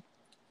good.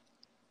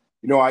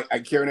 You know,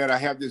 Karen, I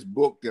have this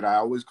book that I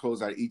always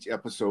close out each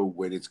episode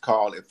with. It's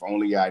called If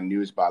Only I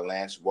Knew. It's by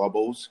Lance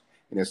Wubbles.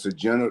 And it's a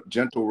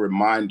gentle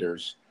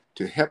reminders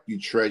to help you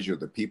treasure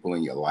the people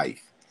in your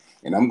life.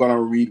 And I'm going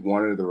to read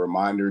one of the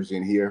reminders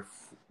in here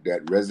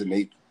that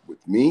resonate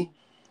with me.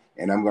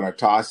 And I'm going to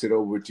toss it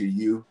over to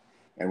you.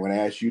 And I'm going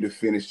to ask you to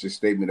finish the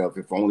statement of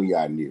If Only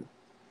I Knew.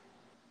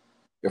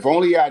 If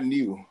only I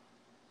knew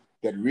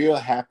that real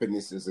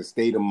happiness is a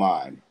state of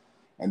mind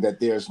and that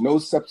there's no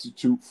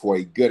substitute for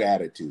a good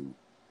attitude,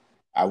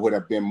 I would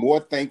have been more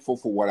thankful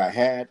for what I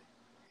had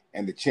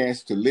and the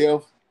chance to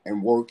live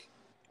and work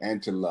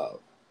and to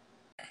love.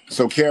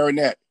 So,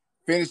 Karenette,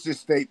 finish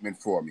this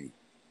statement for me.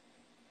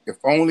 If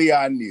only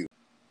I knew.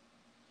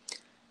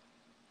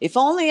 If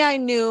only I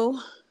knew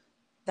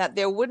that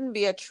there wouldn't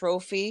be a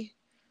trophy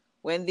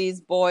when these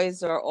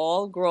boys are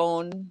all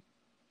grown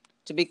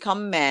to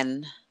become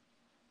men,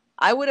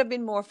 I would have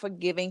been more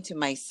forgiving to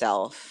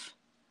myself.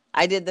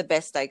 I did the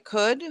best I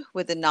could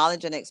with the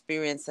knowledge and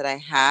experience that I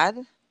had.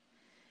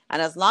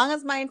 And as long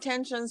as my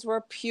intentions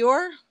were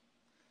pure,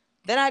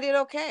 then I did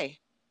okay.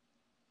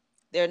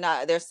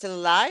 They're still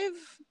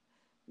alive.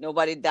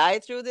 Nobody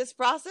died through this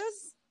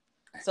process.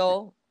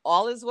 So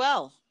all is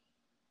well.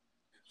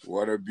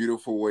 What a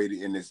beautiful way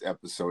to end this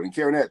episode. And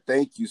Karenette,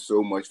 thank you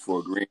so much for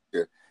agreeing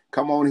to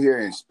come on here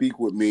and speak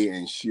with me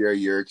and share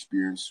your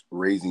experience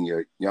raising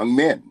your young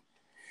men.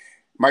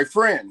 My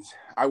friends,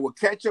 I will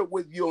catch up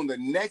with you on the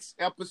next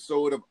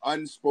episode of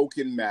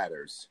Unspoken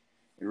Matters.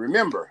 And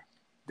remember,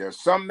 there are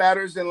some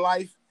matters in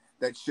life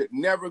that should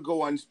never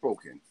go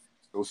unspoken.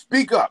 So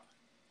speak up,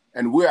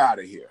 and we're out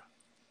of here.